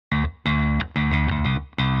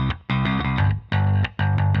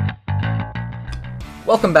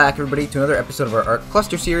Welcome back, everybody, to another episode of our ARK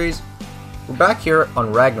Cluster series. We're back here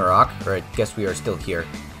on Ragnarok, or I guess we are still here.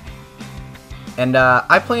 And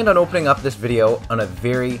I planned on opening up this video on a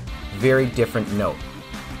very, very different note.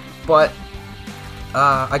 But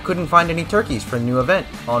I couldn't find any turkeys for the new event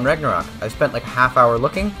on Ragnarok. I spent like a half hour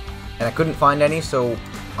looking, and I couldn't find any, so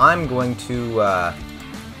I'm going to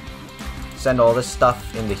send all this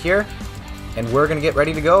stuff into here. And we're going to get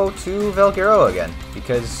ready to go to Valguero again.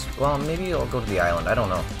 Because, well, maybe I'll go to the island. I don't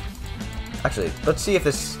know. Actually, let's see if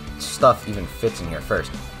this stuff even fits in here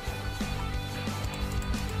first.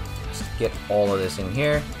 Let's get all of this in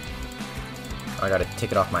here. I got to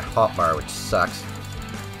take it off my hotbar, which sucks.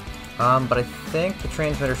 But I think the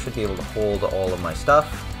transmitter should be able to hold all of my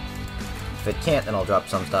stuff. If it can't, then I'll drop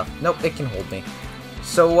some stuff. Nope, it can hold me.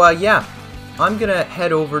 So, yeah. I'm going to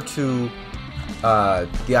head over to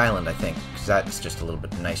the island, I think. That's just a little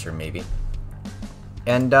bit nicer, maybe.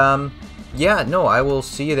 And, yeah, no, I will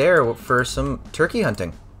see you there for some turkey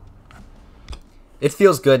hunting. It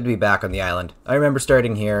feels good to be back on the island. I remember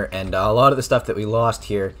starting here, and a lot of the stuff that we lost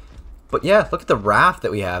here. But yeah, look at the raft that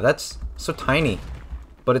we have. That's so tiny.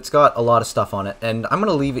 But it's got a lot of stuff on it, and I'm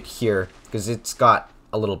going to leave it here, because it's got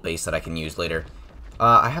a little base that I can use later.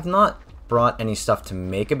 I have not brought any stuff to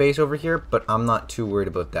make a base over here, but I'm not too worried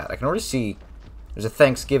about that. I can already see there's a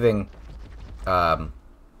Thanksgiving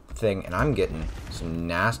thing, and I'm getting some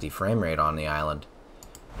nasty frame rate on the island.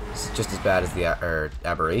 It's just as bad as the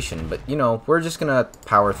aberration, but you know, we're just gonna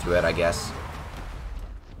power through it, I guess.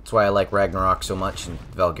 That's why I like Ragnarok so much and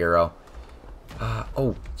Valguero.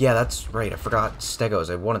 Oh yeah, that's right, I forgot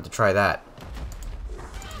Stegos. I wanted to try that.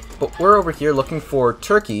 But we're over here looking for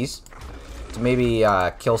turkeys to maybe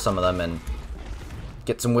kill some of them and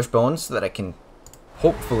get some wishbones so that I can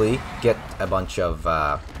hopefully get a bunch of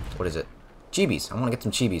what is it? Chibis. I want to get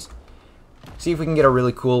some chibis. See if we can get a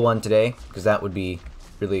really cool one today, because that would be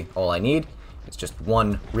really all I need. It's just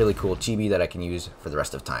one really cool chibi that I can use for the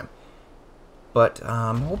rest of time. But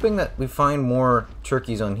I'm hoping that we find more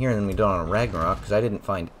turkeys on here than we did on Ragnarok, because I didn't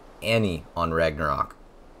find any on Ragnarok.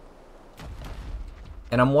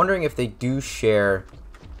 And I'm wondering if they do share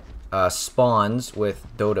spawns with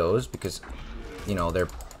dodos, because, you know, they're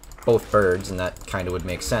both birds, and that kind of would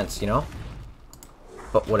make sense, you know?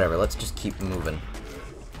 But whatever, let's just keep moving.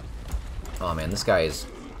 Oh man, this guy is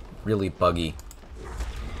really buggy.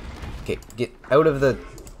 Okay, get out of the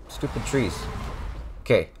stupid trees.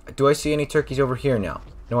 Okay, do I see any turkeys over here now?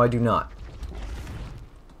 No, I do not.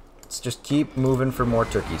 Let's just keep moving for more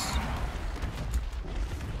turkeys.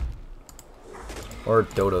 Or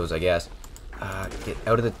dodos, I guess. Get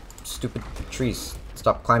out of the stupid trees.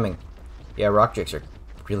 Stop climbing. Yeah, rock drakes are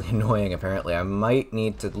really annoying, apparently. I might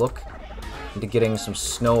need to look into getting some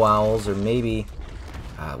snow owls, or maybe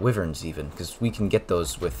wyverns even, because we can get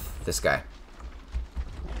those with this guy.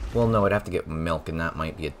 Well, no, I'd have to get milk, and that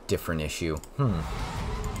might be a different issue.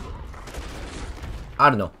 I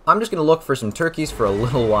don't know. I'm just going to look for some turkeys for a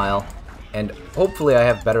little while, and hopefully I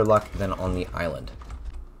have better luck than on the island.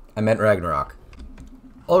 I meant Ragnarok.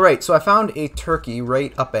 Alright, so I found a turkey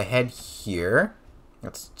right up ahead here.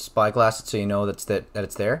 Let's spyglass it so you know that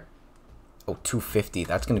it's there. Oh, 250.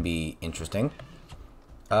 That's going to be interesting.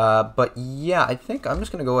 But yeah, I think I'm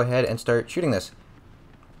just going to go ahead and start shooting this.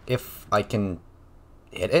 If I can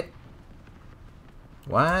hit it.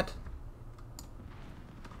 What?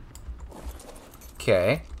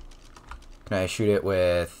 Okay. Can I shoot it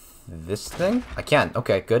with this thing? I can.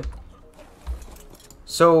 Okay, good.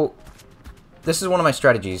 So, this is one of my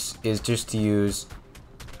strategies, is just to use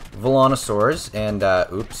Volanosaurs and,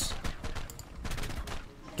 oops.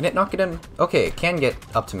 Can it not get in? Okay, it can get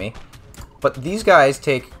up to me. But these guys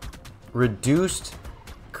take reduced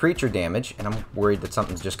creature damage, and I'm worried that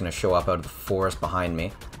something's just going to show up out of the forest behind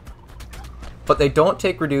me. But they don't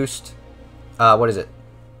take reduced, what is it?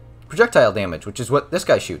 Projectile damage, which is what this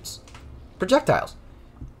guy shoots. Projectiles.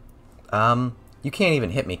 You can't even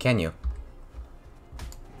hit me, can you?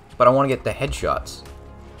 But I want to get the headshots.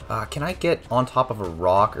 Can I get on top of a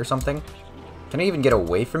rock or something? Can I even get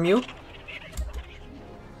away from you?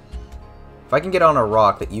 If I can get on a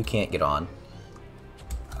rock that you can't get on.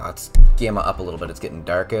 Let's gamma up a little bit. It's getting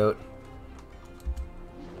dark out.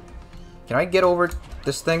 Can I get over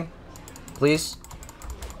this thing? Please?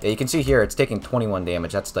 Yeah, you can see here it's taking 21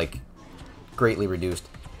 damage. That's like greatly reduced.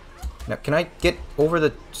 Now, can I get over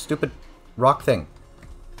the stupid rock thing?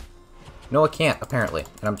 No, I can't, apparently.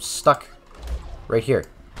 And I'm stuck right here.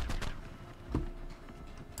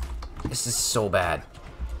 This is so bad.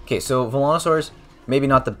 Okay, so Volanosaurs, maybe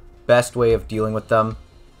not the best way of dealing with them.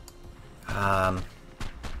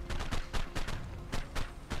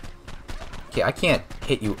 Okay, I can't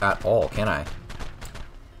hit you at all, can I?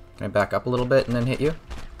 Can I back up a little bit and then hit you?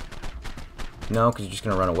 No, because you're just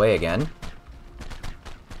going to run away again.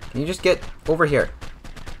 Can you just get over here?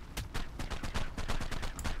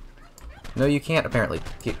 No, you can't, apparently.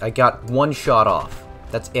 I got one shot off.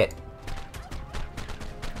 That's it.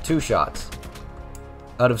 2 shots.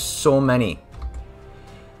 Out of so many.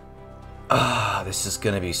 Ah, this is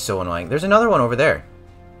going to be so annoying. There's another one over there.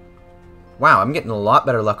 Wow, I'm getting a lot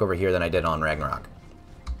better luck over here than I did on Ragnarok.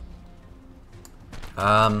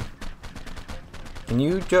 Can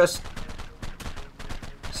you just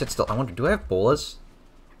sit still? I wonder, do I have bolas?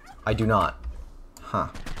 I do not. Huh.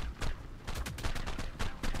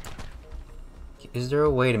 Is there a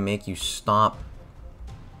way to make you stop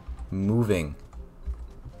moving?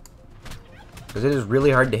 Because it is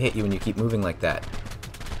really hard to hit you when you keep moving like that.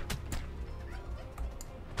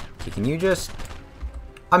 Okay, can you just...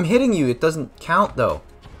 I'm hitting you, it doesn't count though.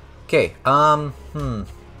 Okay,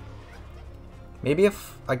 maybe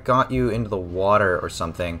if I got you into the water or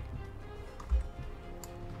something.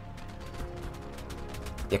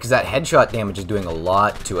 Yeah, because that headshot damage is doing a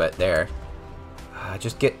lot to it there.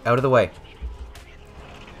 Just get out of the way.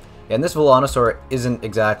 Yeah, and this Volanosaur isn't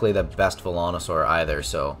exactly the best Volanosaur either,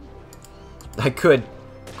 so... I could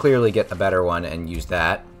clearly get a better one and use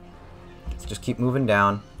that. Let's just keep moving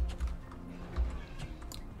down.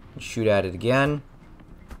 Shoot at it again.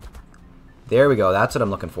 There we go, that's what I'm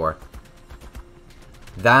looking for.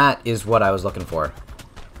 That is what I was looking for.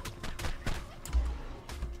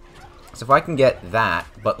 So if I can get that,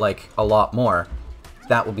 but like a lot more,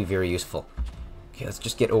 that will be very useful. Okay, let's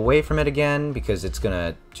just get away from it again, because it's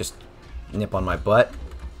gonna just nip on my butt.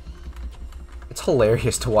 It's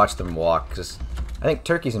hilarious to watch them walk, because I think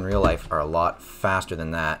turkeys in real life are a lot faster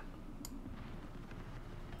than that.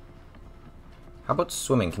 How about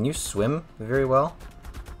swimming? Can you swim very well?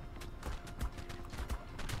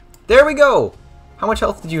 There we go! How much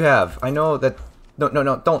health did you have? I know that... No,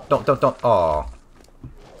 don't. Aw.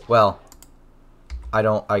 Well,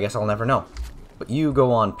 I guess I'll never know. But you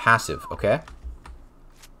go on passive, okay?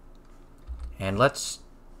 And let's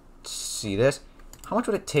see this. How much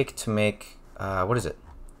would it take to make... what is it?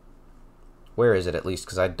 Where is it, at least?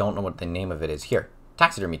 Because I don't know what the name of it is. Here.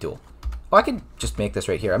 Taxidermy tool. Oh, I could just make this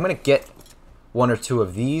right here. I'm going to get 1 or 2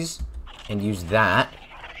 of these and use that.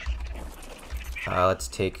 Let's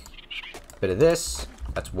take a bit of this.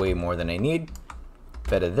 That's way more than I need. A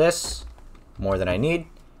bit of this. More than I need.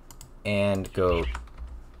 And go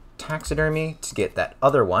taxidermy to get that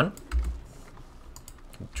other one.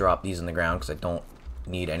 Drop these on the ground because I don't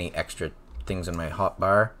need any extra things in my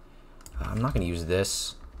hotbar. I'm not going to use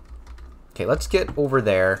this. Okay, let's get over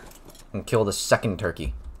there and kill the second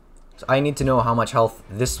turkey. So I need to know how much health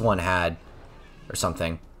this one had or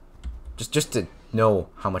something. Just to know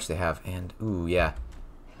how much they have. And, ooh, yeah.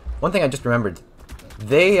 One thing I just remembered.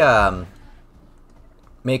 They,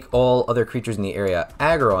 make all other creatures in the area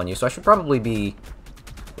aggro on you, so I should probably be,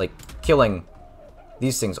 like, killing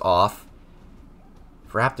these things off.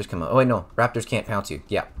 If raptors come out. Oh, wait, no. Raptors can't pounce you.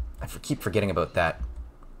 Yeah. I keep forgetting about that.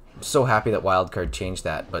 I'm so happy that Wildcard changed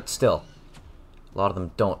that, but still. A lot of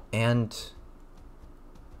them don't. And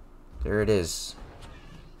there it is.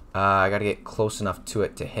 I gotta get close enough to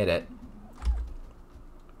it to hit it.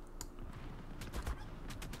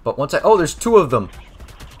 But once I... Oh, there's 2 of them!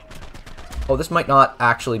 Oh, this might not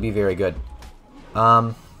actually be very good. Is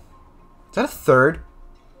that a third?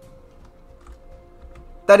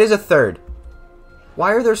 That is a third.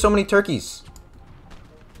 Why are there so many turkeys?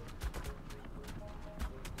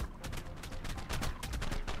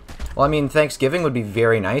 Well, I mean, Thanksgiving would be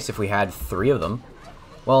very nice if we had 3 of them.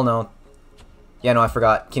 Well, no. Yeah, no, I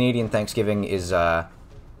forgot. Canadian Thanksgiving is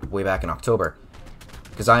way back in October.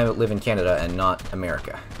 Because I live in Canada and not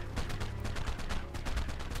America.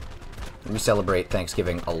 We celebrate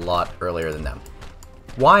Thanksgiving a lot earlier than them.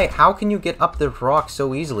 Why? How can you get up the rock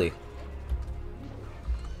so easily?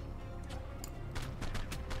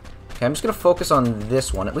 Okay, I'm just going to focus on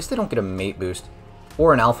this one. At least they don't get a mate boost.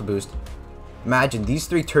 Or an alpha boost. Imagine these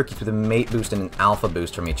 3 turkeys with a mate boost and an alpha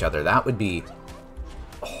boost from each other. That would be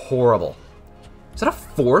horrible. Is that a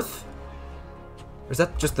 4th? Or is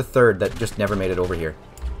that just the 3rd that just never made it over here?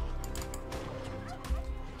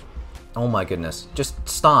 Oh my goodness. Just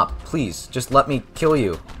stop, please. Just let me kill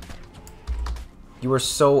you. You are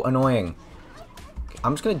so annoying. Okay,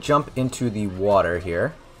 I'm just going to jump into the water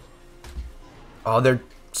here. Oh, they're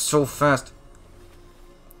so fast.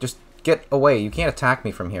 Just get away. You can't attack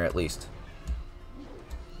me from here, at least.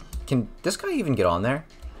 Can this guy even get on there?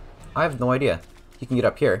 I have no idea. He can get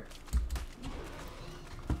up here.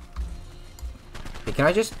 Hey, can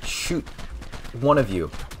I just shoot one of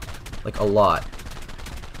you? Like, a lot.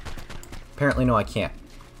 Apparently, no, I can't.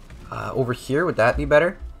 Over here, would that be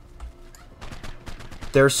better?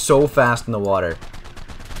 They're so fast in the water.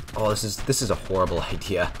 Oh, this is a horrible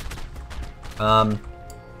idea. I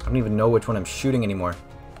don't even know which one I'm shooting anymore.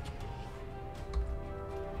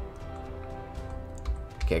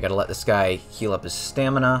 Okay, I gotta let this guy heal up his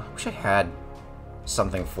stamina. Wish I had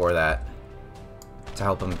something for that to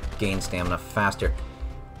help him gain stamina faster.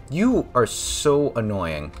 You are so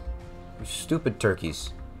annoying. You stupid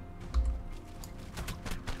turkeys.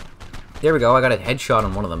 There we go, I got a headshot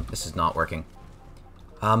on one of them. This is not working.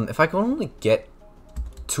 If I can only get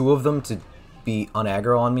 2 of them to be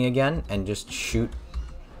unaggro on me again and just shoot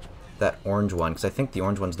that orange one, because I think the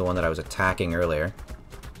orange one's the one that I was attacking earlier.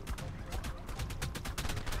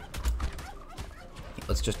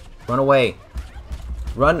 Let's just run away.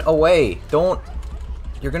 Run away! Don't...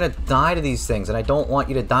 You're gonna die to these things, and I don't want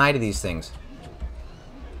you to die to these things.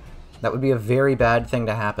 That would be a very bad thing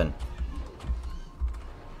to happen.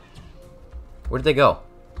 Where did they go?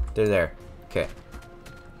 They're there. Okay.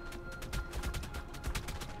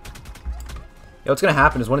 What's going to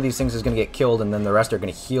happen is one of these things is going to get killed, and then the rest are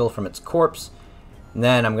going to heal from its corpse. And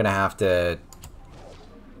then I'm going to have to...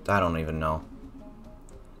 I don't even know.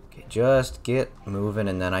 Okay, just get moving,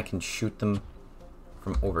 and then I can shoot them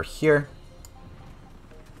from over here.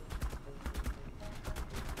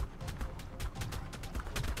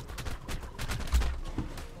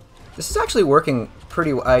 This is actually working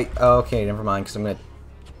pretty well. Oh, okay, never mind, because I'm going to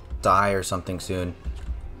die or something soon.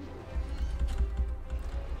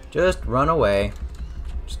 Just run away.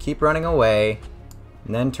 Just keep running away.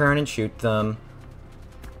 And then turn and shoot them.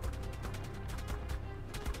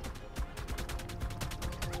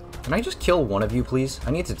 Can I just kill one of you, please?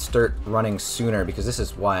 I need to start running sooner because this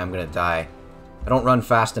is why I'm gonna die. I don't run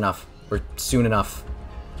fast enough. Or soon enough.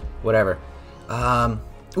 Whatever.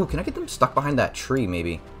 Ooh, can I get them stuck behind that tree,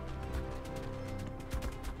 maybe?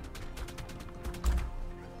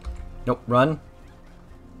 Nope, run.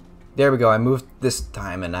 There we go, I moved this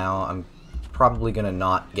time, and now I'm probably gonna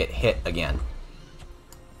not get hit again.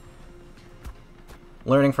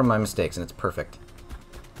 Learning from my mistakes, and it's perfect.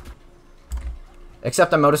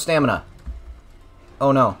 Except I'm out of stamina.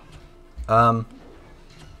 Oh no.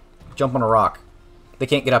 Jump on a rock. They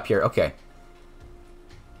can't get up here, okay.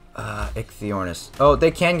 Ichthyornis. Oh,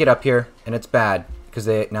 they can get up here, and it's bad, because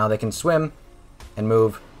now they can swim and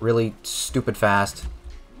move really stupid fast.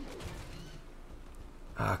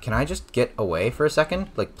 Can I just get away for a second?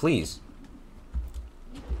 Like, please.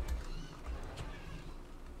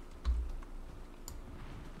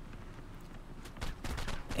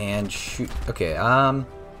 And shoot. Okay,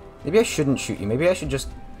 maybe I shouldn't shoot you. Maybe I should just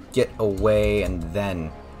get away and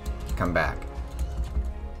then come back.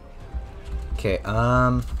 Okay,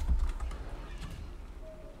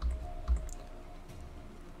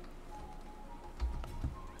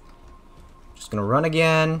 just gonna run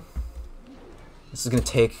again. This is going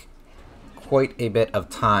to take quite a bit of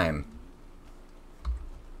time.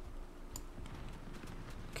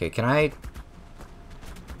 Okay, can I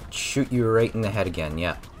shoot you right in the head again?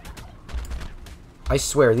 Yeah. I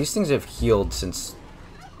swear, these things have healed since,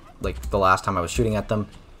 like, the last time I was shooting at them.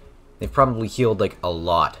 They've probably healed, like, a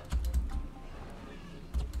lot.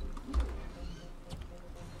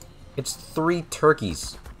 It's 3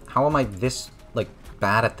 turkeys. How am I this, like,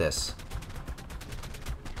 bad at this?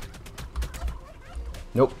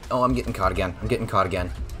 Nope. Oh, I'm getting caught again. I'm getting caught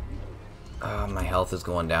again. My health is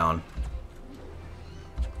going down.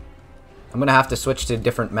 I'm gonna have to switch to a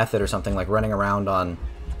different method or something, like running around on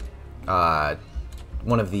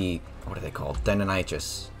one of the... what are they called?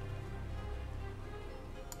 Denonichus.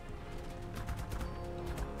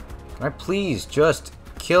 Can I please just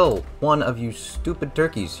kill one of you stupid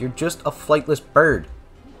turkeys? You're just a flightless bird.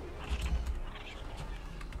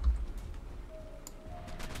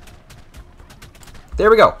 There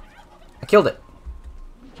we go. I killed it.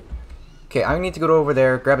 Okay, I need to go over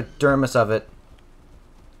there, grab a dermis of it.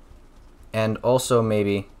 And also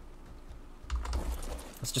maybe...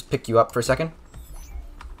 let's just pick you up for a second.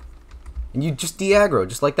 And you just de-aggro,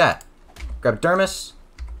 just like that. Grab a dermis,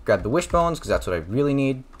 grab the wishbones, because that's what I really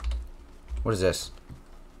need. What is this?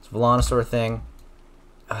 It's a Velonosaur thing.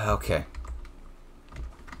 Okay.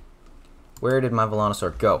 Where did my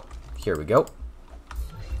Velonosaur go? Here we go.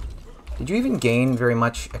 Did you even gain very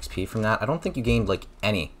much XP from that? I don't think you gained, like,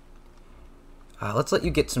 any. Let's let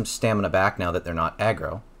you get some stamina back now that they're not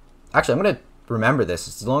aggro. Actually, I'm going to remember this.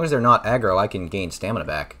 As long as they're not aggro, I can gain stamina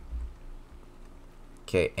back.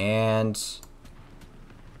 Okay, and...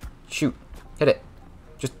 shoot. Hit it.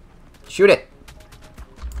 Just shoot it.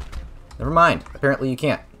 Never mind. Apparently you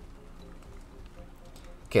can't.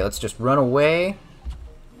 Okay, let's just run away.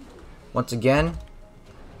 Once again.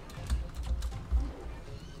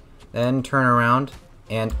 Then turn around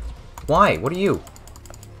and... Why? What are you?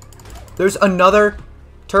 There's another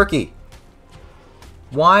turkey.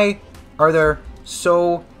 Why are there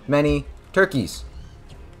so many turkeys?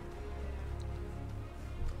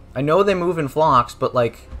 I know they move in flocks, but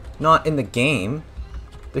like, not in the game.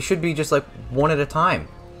 They should be just like one at a time.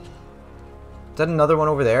 Is that another one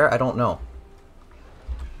over there? I don't know.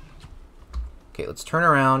 Okay, let's turn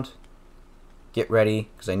around. Get ready,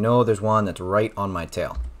 because I know there's one that's right on my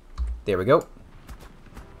tail. There we go.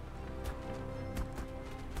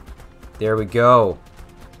 There we go.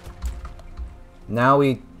 Now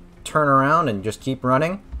we turn around and just keep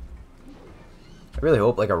running. I really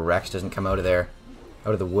hope like a Rex doesn't come out of there,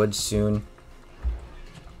 out of the woods soon.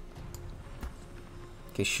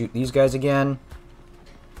 Okay, shoot these guys again.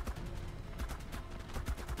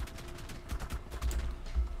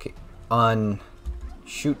 Okay, on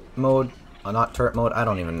shoot mode, not turret mode, I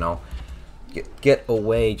don't even know. Get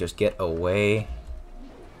away, just get away.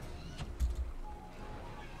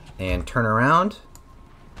 And turn around.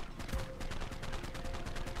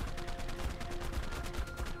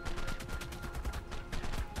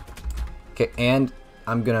 Okay, and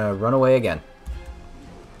I'm gonna run away again.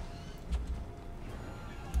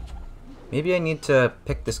 Maybe I need to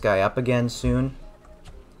pick this guy up again soon.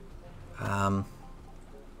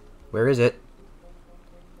 Where is it?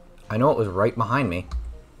 I know it was right behind me.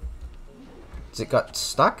 Has it got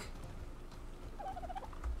stuck?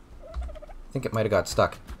 I think it might have got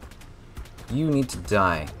stuck. You need to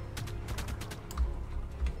die.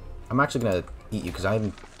 I'm actually gonna eat you because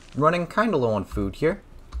I'm running kind of low on food here.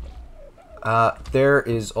 There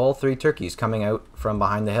is all 3 turkeys coming out from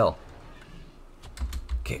behind the hill.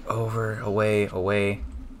 Okay, over, away, away.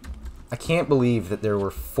 I can't believe that there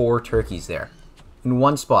were 4 turkeys there. In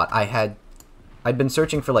one spot. I'd been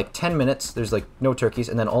searching for like 10 minutes, there's like no turkeys,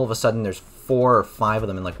 and then all of a sudden there's 4 or 5 of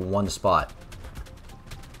them in like one spot.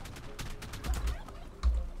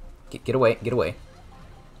 Get away, get away.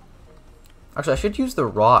 Actually, I should use the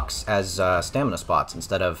rocks as stamina spots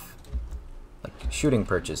instead of like shooting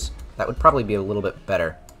perches. That would probably be a little bit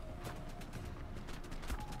better.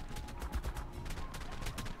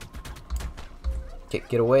 Okay,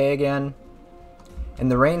 get away again. And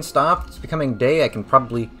the rain stopped. It's becoming day. I can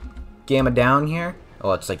probably gamma down here.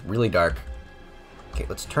 Oh, it's like really dark. Okay,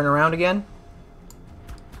 let's turn around again.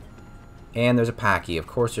 And there's a packy. Of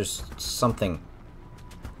course, there's something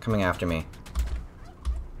coming after me.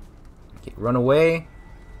 Okay, run away.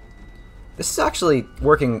 This is actually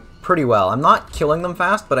working pretty well. I'm not killing them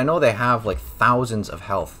fast, but I know they have like thousands of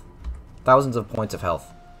health. Thousands of points of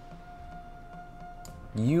health.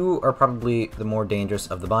 You are probably the more dangerous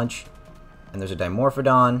of the bunch. And there's a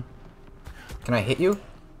Dimorphodon. Can I hit you?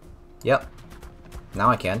 Yep. Now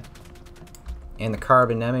I can. And the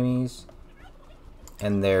carbon enemies.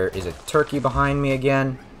 And there is a turkey behind me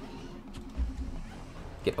again.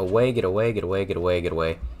 Get away, get away, get away, get away, get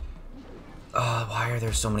away. Oh, why are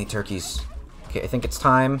there so many turkeys? Okay, I think it's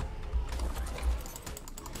time.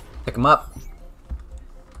 Pick them up.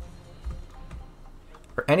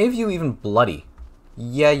 Are any of you even bloody?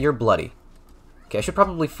 Yeah, you're bloody. Okay, I should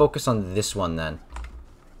probably focus on this one then.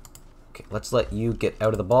 Okay, let's let you get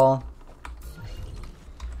out of the ball.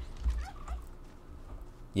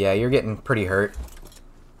 Yeah, you're getting pretty hurt.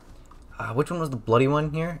 Which one was the bloody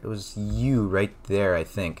one here? It was you right there, I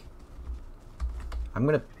think. I'm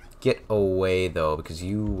gonna get away though, because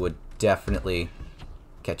you would definitely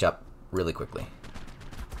catch up really quickly.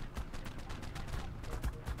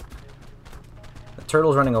 The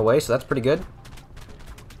turtle's running away, so that's pretty good.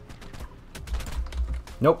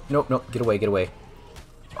 Nope, nope, nope. Get away, get away.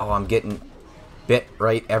 Oh, I'm getting bit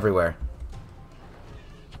right everywhere.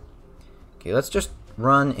 Okay, let's just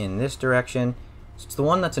run in this direction. So it's the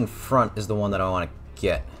one that's in front is the one that I want to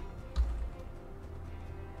get.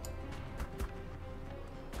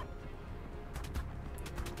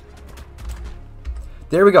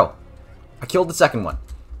 There we go. I killed the second one.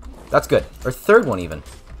 That's good. Or third one even.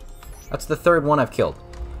 That's the third one I've killed.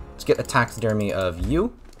 Let's get a taxidermy of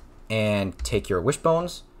you. And take your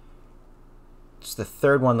wishbones. It's the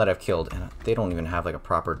third one that I've killed. And they don't even have like a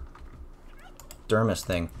proper dermis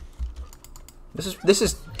thing. This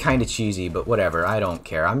is kind of cheesy, but whatever. I don't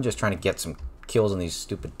care. I'm just trying to get some kills on these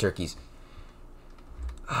stupid turkeys.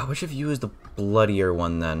 Which of you is the bloodier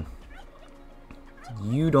one then?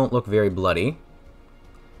 You don't look very bloody.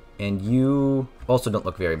 And you also don't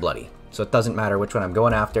look very bloody. So it doesn't matter which one I'm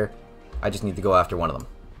going after. I just need to go after one of them.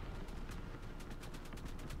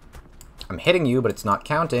 I'm hitting you, but it's not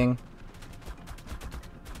counting.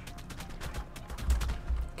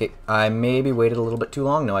 Okay, I maybe waited a little bit too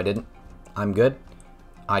long. No, I didn't. I'm good.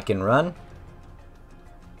 I can run.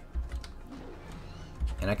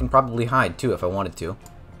 And I can probably hide, too, if I wanted to.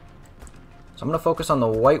 So I'm going to focus on the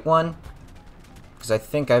white one, because I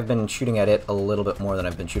think I've been shooting at it a little bit more than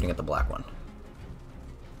I've been shooting at the black one.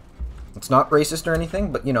 It's not racist or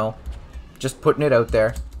anything, but, you know, just putting it out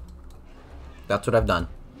there. That's what I've done.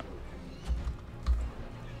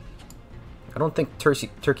 I don't think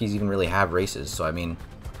turkeys even really have races, so I mean...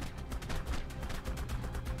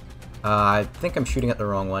 I think I'm shooting at the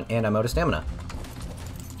wrong one, and I'm out of stamina.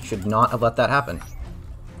 Should not have let that happen.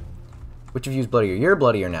 Which of you is bloodier? You're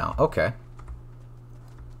bloodier now. Okay.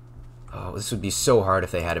 Oh, this would be so hard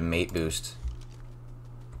if they had a mate boost.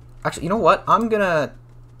 Actually, you know what? I'm gonna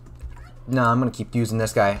keep using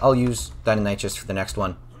this guy. I'll use Dynamite for the next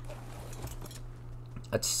one.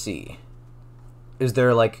 Let's see. Is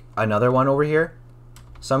there, like, another one over here?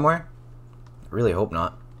 Somewhere? I really hope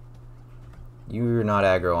not. You're not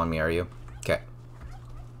aggro on me, are you? Okay.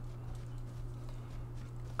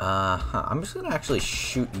 I'm just gonna actually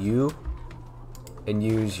shoot you and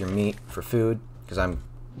use your meat for food, because I'm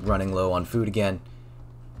running low on food again,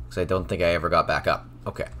 because I don't think I ever got back up.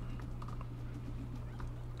 Okay.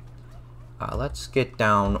 Let's get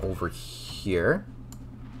down over here.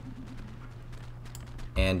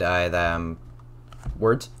 And I'm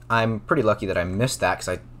pretty lucky that I missed that, because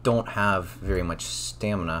I don't have very much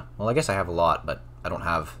stamina. Well, I guess I have a lot, but I don't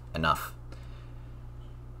have enough.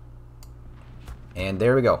 And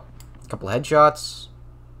there we go. A couple headshots.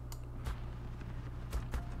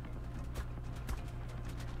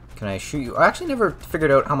 Can I shoot you? I actually never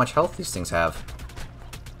figured out how much health these things have.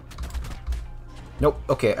 Nope.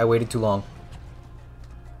 Okay, I waited too long.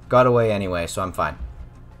 Got away anyway, so I'm fine.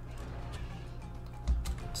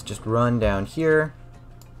 Let's just run down here.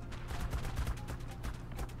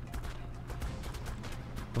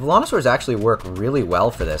 The Velociraptors actually work really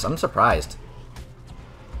well for this. I'm surprised.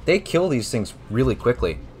 They kill these things really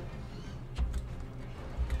quickly.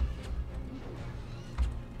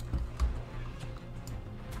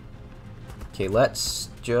 Okay, let's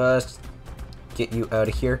just get you out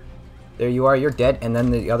of here. There you are, you're dead, and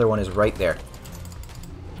then the other one is right there.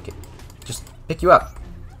 Okay, just pick you up.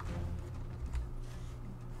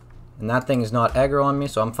 And that thing is not aggro on me,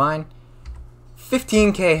 so I'm fine.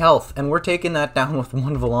 15k health, and we're taking that down with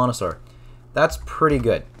one Velociraptor. That's pretty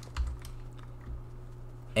good.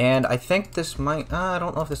 And I think this might... I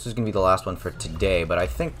don't know if this is going to be the last one for today, but I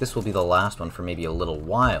think this will be the last one for maybe a little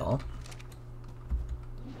while.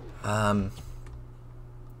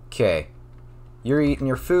 Okay. You're eating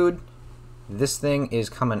your food. This thing is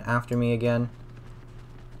coming after me again.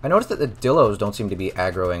 I noticed that the Dillos don't seem to be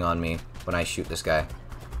aggroing on me when I shoot this guy.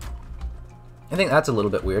 I think that's a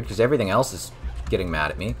little bit weird, because everything else is getting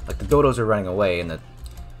mad at me. Like, the dodos are running away, and the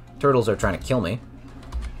turtles are trying to kill me.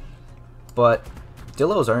 But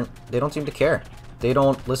Dillos aren't... They don't seem to care. They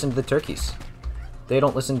don't listen to the turkeys. They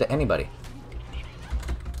don't listen to anybody.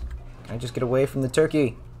 Can I just get away from the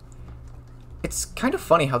turkey? It's kind of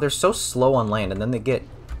funny how they're so slow on land, and then they get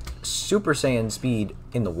Super Saiyan speed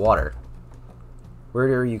in the water. Where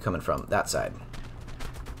are you coming from? That side.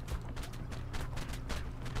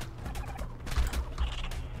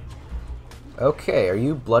 Okay, are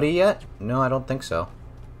you bloody yet? No, I don't think so.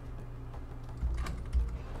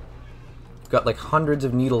 You've got like hundreds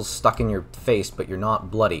of needles stuck in your face, but you're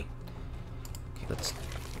not bloody. Okay, let's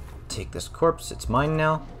take this corpse. It's mine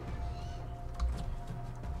now.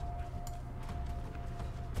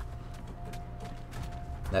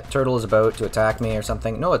 That turtle is about to attack me or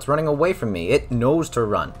something. No, it's running away from me. It knows to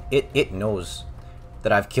run. It knows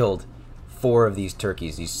that I've killed 4 of these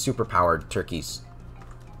turkeys, these super-powered turkeys.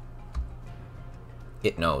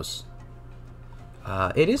 It knows.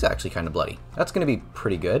 It is actually kind of bloody. That's going to be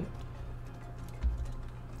pretty good.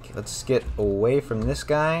 Okay, let's get away from this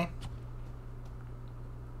guy.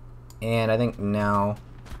 And I think now,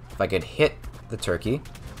 if I could hit the turkey,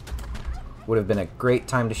 would have been a great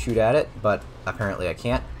time to shoot at it, but apparently I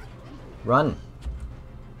can't. Run.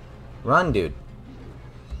 Run, dude.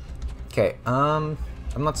 Okay, I'm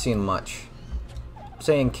not seeing much. I'm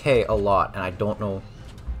saying K a lot, and I don't know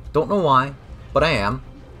why, but I am,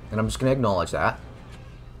 and I'm just gonna acknowledge that.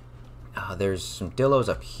 There's some Dillos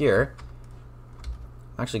up here.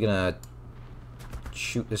 I'm actually gonna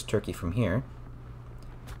shoot this turkey from here.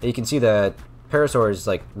 You can see the Parasaur is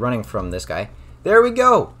like running from this guy. There we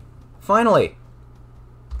go! Finally!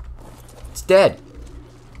 It's dead.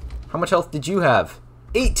 How much health did you have?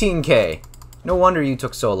 18k! No wonder you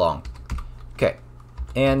took so long. Okay.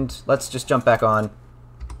 And let's just jump back on.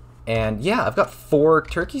 And yeah, I've got 4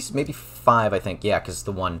 turkeys. Maybe 5, I think. Yeah, because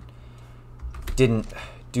the one didn't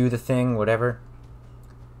do the thing, whatever.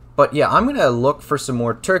 But yeah, I'm going to look for some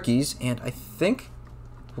more turkeys. And I think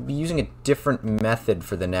we'll be using a different method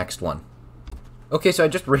for the next one. Okay, so I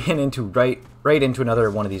just ran into right into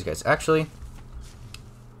another one of these guys. Actually,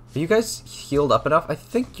 are you guys healed up enough? I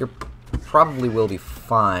think you probably will be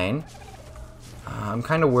fine. I'm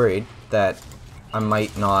kind of worried that I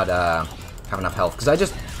might not have enough health,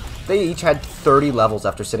 because they each had 30 levels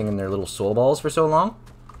after sitting in their little soul balls for so long.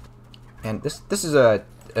 And this is a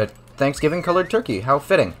Thanksgiving colored turkey. How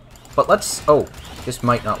fitting. But oh, this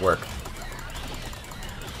might not work.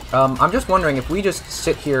 I'm just wondering if we just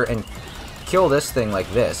sit here and kill this thing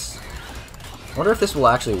like this. I wonder if this will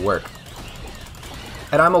actually work.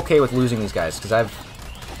 And I'm okay with losing these guys, because I've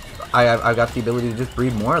got the ability to just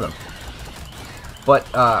breed more of them. But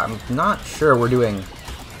I'm not sure we're doing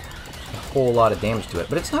a whole lot of damage to it.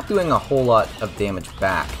 But it's not doing a whole lot of damage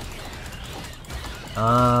back.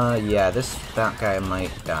 Yeah, that guy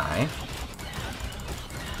might die.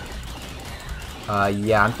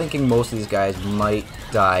 Yeah, I'm thinking most of these guys might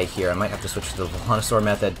die here. I might have to switch to the Volanosaur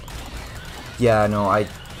method. Yeah, no,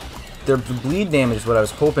 the bleed damage is what I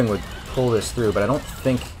was hoping would pull this through, but I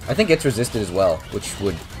think it's resisted as well, which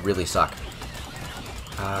would really suck.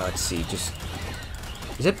 Let's see,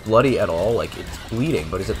 is it bloody at all? Like, it's bleeding,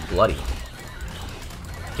 but is it bloody?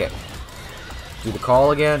 Okay. Do the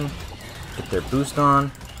call again. Get their boost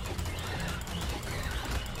on.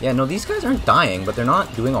 Yeah, no, these guys aren't dying, but they're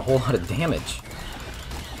not doing a whole lot of damage.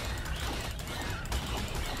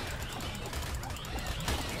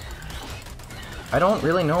 I don't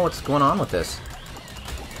really know what's going on with this.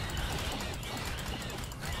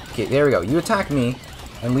 Okay, there we go. You attack me,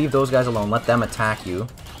 and leave those guys alone. Let them attack you.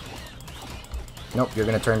 Nope, you're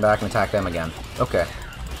gonna turn back and attack them again. Okay.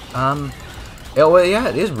 Oh, well, yeah,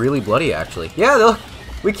 it is really bloody, actually. Yeah, look!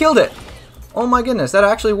 We killed it! Oh my goodness, that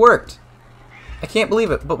actually worked! I can't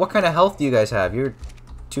believe it, but what kind of health do you guys have? You're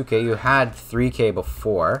 2k, you had 3k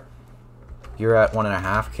before. You're at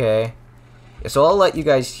 1.5k. So I'll let you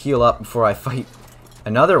guys heal up before I fight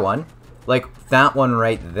another one. Like that one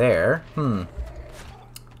right there.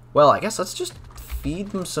 Well, I guess let's just feed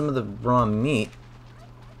them some of the raw meat.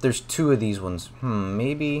 There's 2 of these ones.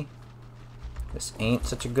 Maybe this ain't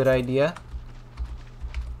such a good idea.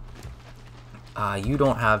 You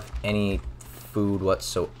don't have any food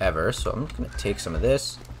whatsoever, so I'm just gonna take some of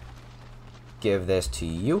this. Give this to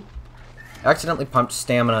you. I accidentally pumped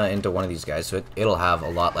stamina into one of these guys, so it'll have a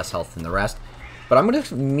lot less health than the rest. But I'm gonna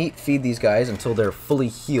meat feed these guys until they're fully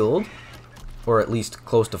healed, or at least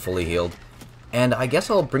close to fully healed. And I guess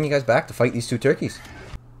I'll bring you guys back to fight these 2 turkeys.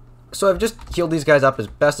 So I've just healed these guys up as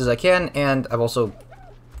best as I can, and I've also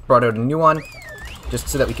brought out a new one, just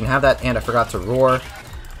so that we can have that, and I forgot to roar.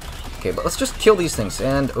 Okay, but let's just kill these things,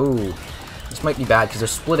 and, ooh, this might be bad, because they're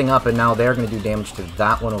splitting up, and now they're going to do damage to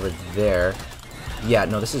that one over there. Yeah,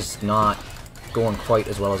 no, this is not going quite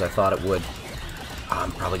as well as I thought it would.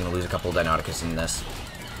 I'm probably going to lose a couple of Deinonychus in this.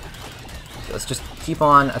 Okay, let's just keep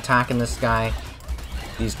on attacking this guy.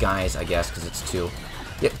 These guys, I guess, because it's 2.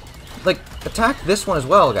 Yeah, like, attack this one as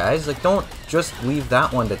well, guys. Like, don't just leave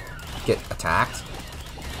that one to get attacked.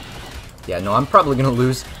 Yeah, no, I'm probably going to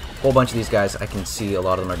lose a whole bunch of these guys. I can see a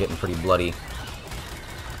lot of them are getting pretty bloody.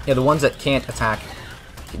 Yeah, the ones that can't attack,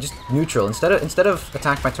 just neutral. Instead of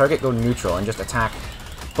attack my target, go neutral and just attack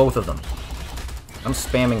both of them. I'm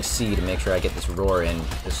spamming C to make sure I get this roar in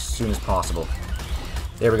as soon as possible.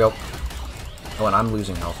 There we go. Oh, and I'm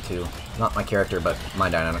losing health too. Not my character, but my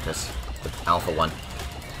Deinonychus, the alpha one.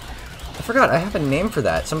 I forgot, I have a name for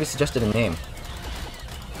that. Somebody suggested a name.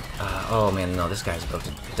 Oh man, no, this guy's about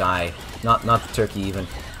to die. Not the turkey even.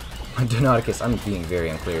 My Deinonychus, I'm being very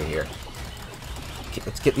unclear here. Okay,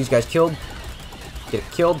 let's get these guys killed. Get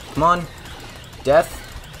it killed, come on. Death.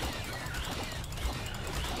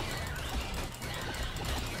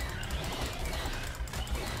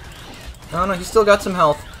 Oh no, he's still got some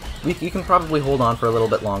health. You can probably hold on for a little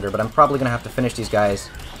bit longer, but I'm probably going to have to finish these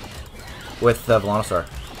guys with the Volanosaur.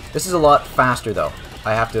 This is a lot faster, though.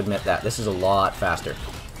 I have to admit that. This is a lot faster.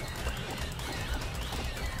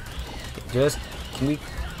 Can we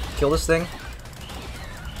kill this thing?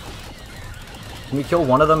 Can we kill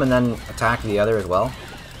one of them and then attack the other as well?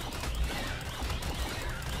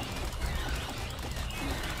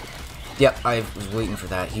 Yep, I was waiting for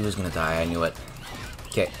that. He was going to die. I knew it.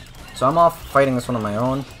 Okay, so I'm off fighting this one on my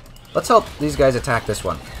own. Let's help these guys attack this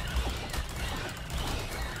one.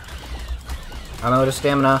 I'm out of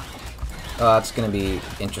stamina. It's gonna be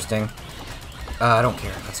interesting. I don't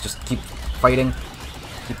care. Let's just keep fighting.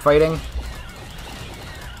 Keep fighting.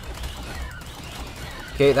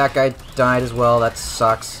 Okay, that guy died as well. That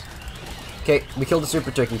sucks. Okay, we killed the super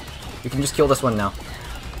turkey. We can just kill this one now.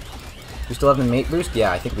 We still have the mate boost?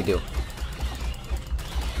 Yeah, I think we do.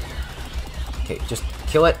 Okay, just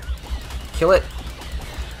Kill it. Kill it.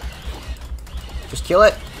 Just kill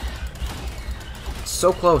it.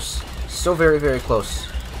 So close. So very, very close.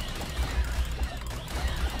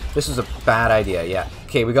 This is a bad idea, yeah.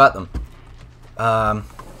 Okay, we got them. I'm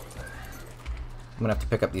gonna have to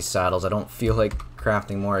pick up these saddles. I don't feel like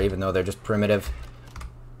crafting more, even though they're just primitive.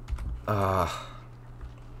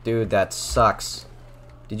 Dude, that sucks.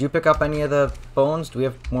 Did you pick up any of the bones? Do we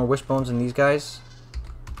have more wish bones than these guys?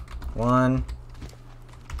 1.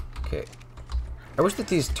 Okay. I wish that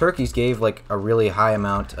these turkeys gave like a really high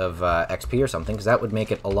amount of XP or something, because that would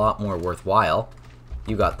make it a lot more worthwhile.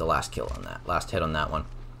 You got the last kill on that, last hit on that one.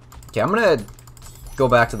 Okay, I'm gonna go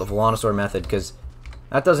back to the Velonosaur method, because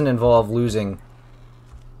that doesn't involve losing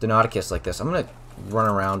Deinonychus like this. I'm gonna run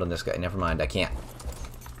around on this guy. Never mind, I can't.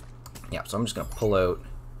 Yeah, so I'm just gonna pull out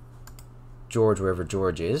George wherever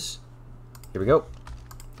George is. Here we go.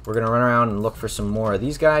 We're gonna run around and look for some more of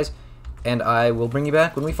these guys, and I will bring you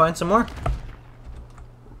back when we find some more.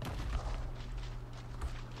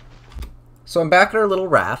 So I'm back at our little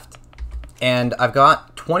raft, and I've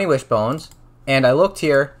got 20 wish bones, and I looked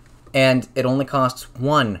here, and it only costs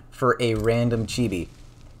 1 for a random chibi.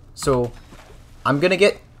 So I'm gonna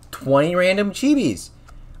get 20 random chibis.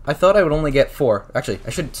 I thought I would only get 4. Actually, I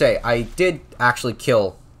should say, I did actually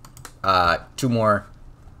kill 2 more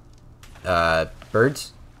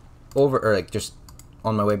birds over, or like just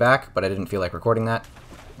on my way back, but I didn't feel like recording that.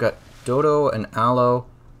 Got Dodo and Aloe.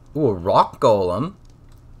 Ooh, a rock golem.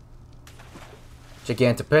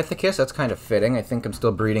 Gigantopithecus, that's kind of fitting. I think I'm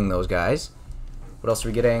still breeding those guys. What else are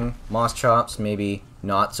we getting? Moss chops, maybe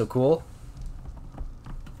not so cool.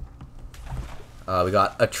 We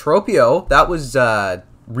got Atropio. That was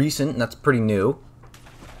recent, and that's pretty new.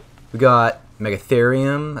 We got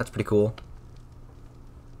Megatherium. That's pretty cool.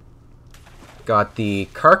 Got the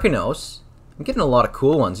Carcanos. I'm getting a lot of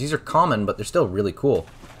cool ones. These are common, but they're still really cool.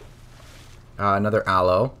 Another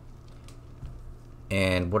Aloe.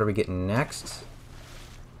 And what are we getting next?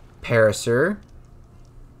 Parasaur.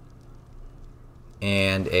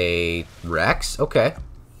 And a Rex. Okay.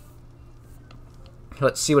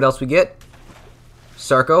 Let's see what else we get.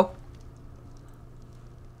 Sarco.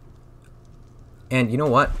 And you know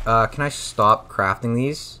what? Can I stop crafting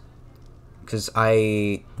these? Because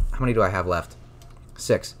how many do I have left?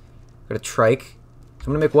 6. Got a Trike. So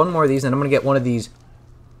I'm going to make 1 more of these, and I'm going to get one of these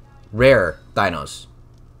rare dinos.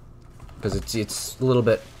 Because it's a little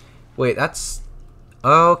bit... Wait, that's...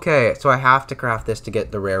 Okay, so I have to craft this to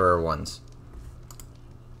get the rarer ones.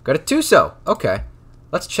 Got a Tuso. Okay.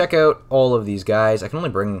 Let's check out all of these guys. I can only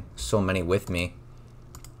bring so many with me.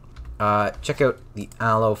 Check out the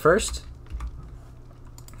Aloe first.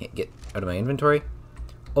 Get out of my inventory.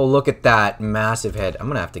 Oh, look at that massive head. I'm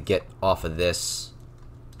going to have to get off of this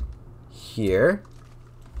here.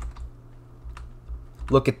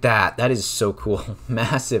 Look at that. That is so cool.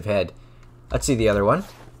 Massive head. Let's see the other one.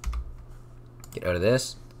 Get out of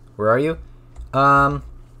this. Where are you?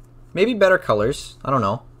 Maybe better colors. I don't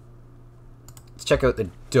know. Let's check out the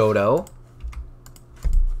Dodo.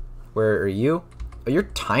 Where are you? Oh, you're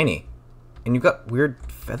tiny. And you've got weird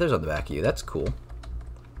feathers on the back of you. That's cool.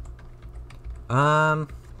 Don't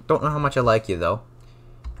know how much I like you, though.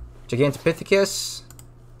 Gigantopithecus.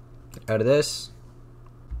 Get out of this.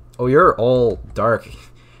 Oh, you're all dark.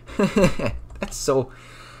 That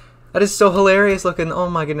is so hilarious looking. Oh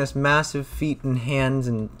my goodness, massive feet and hands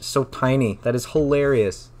and so tiny. That is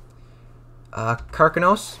hilarious.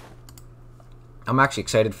 Carcanos. I'm actually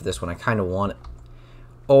excited for this one. I kind of want it.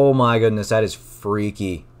 Oh my goodness, that is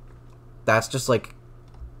freaky. That's just like...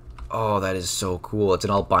 Oh, that is so cool. It's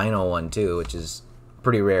an albino one too, which is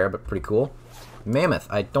pretty rare, but pretty cool. Mammoth.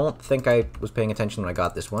 I don't think I was paying attention when I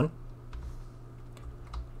got this one.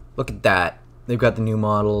 Look at that. They've got the new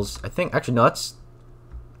models. I think... Actually, no, that's...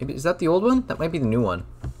 Maybe, is that the old one? That might be the new one.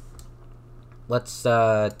 Let's,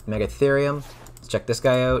 Megatherium. Let's check this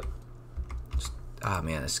guy out. Ah,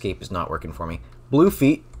 man, escape is not working for me. Blue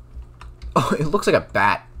feet. Oh, it looks like a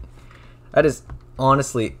bat. That is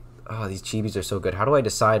honestly... Oh, these chibis are so good. How do I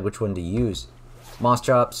decide which one to use? Moss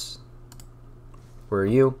chops. Where are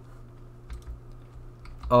you?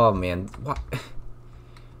 Oh, man. What?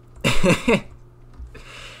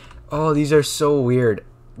 Oh, these are so weird.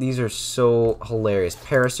 These are so hilarious.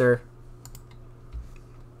 Parasaur.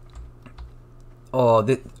 Oh,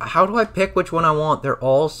 how do I pick which one I want? They're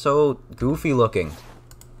all so goofy looking.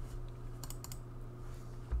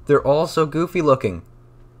 They're all so goofy looking.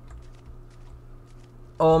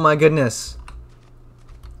 Oh my goodness.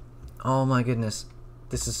 Oh my goodness.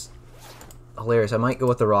 This is hilarious. I might go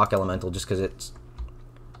with the rock elemental just because it's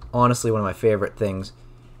honestly one of my favorite things.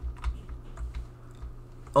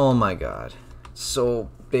 Oh my god. So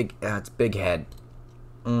big. It's big head.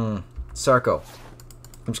 Sarco.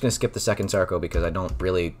 I'm just gonna skip the second Sarco because I don't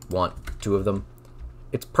really want two of them.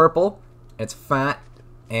 It's purple. It's fat.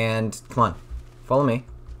 And come on, follow me.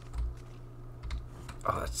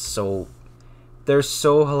 Oh, it's so. They're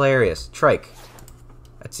so hilarious. Trike.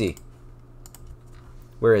 Let's see.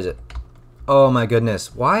 Where is it? Oh my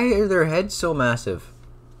goodness. Why are their heads so massive?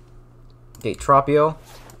 Okay, Tropio.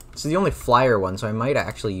 This is the only flyer one, so I might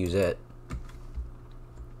actually use it.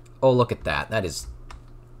 Oh, look at that. That is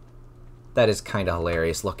kind of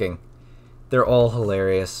hilarious looking. They're all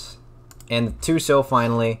hilarious. And the Tuso,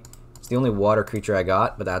 finally. It's the only water creature I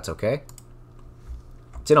got, but that's okay.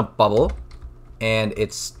 It's in a bubble, and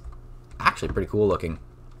it's actually pretty cool looking.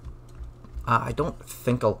 I don't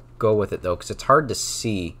think I'll go with it, though, because it's hard to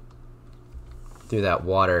see through that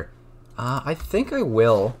water. I think I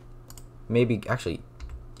will. Maybe, actually,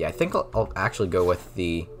 yeah, I think I'll actually go with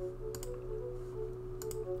the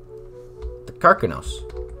Karkanos.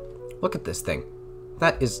 Look at this thing.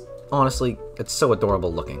 That is, honestly, it's so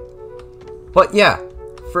adorable looking. But yeah,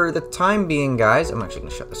 for the time being, guys, I'm actually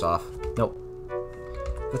going to shut this off. Nope.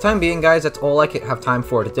 For the time being, guys, that's all I have time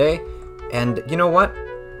for today. And you know what?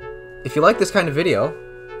 If you like this kind of video,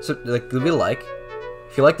 so leave a like.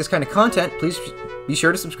 If you like this kind of content, please be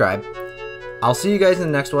sure to subscribe. I'll see you guys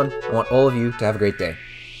in the next one. I want all of you to have a great day.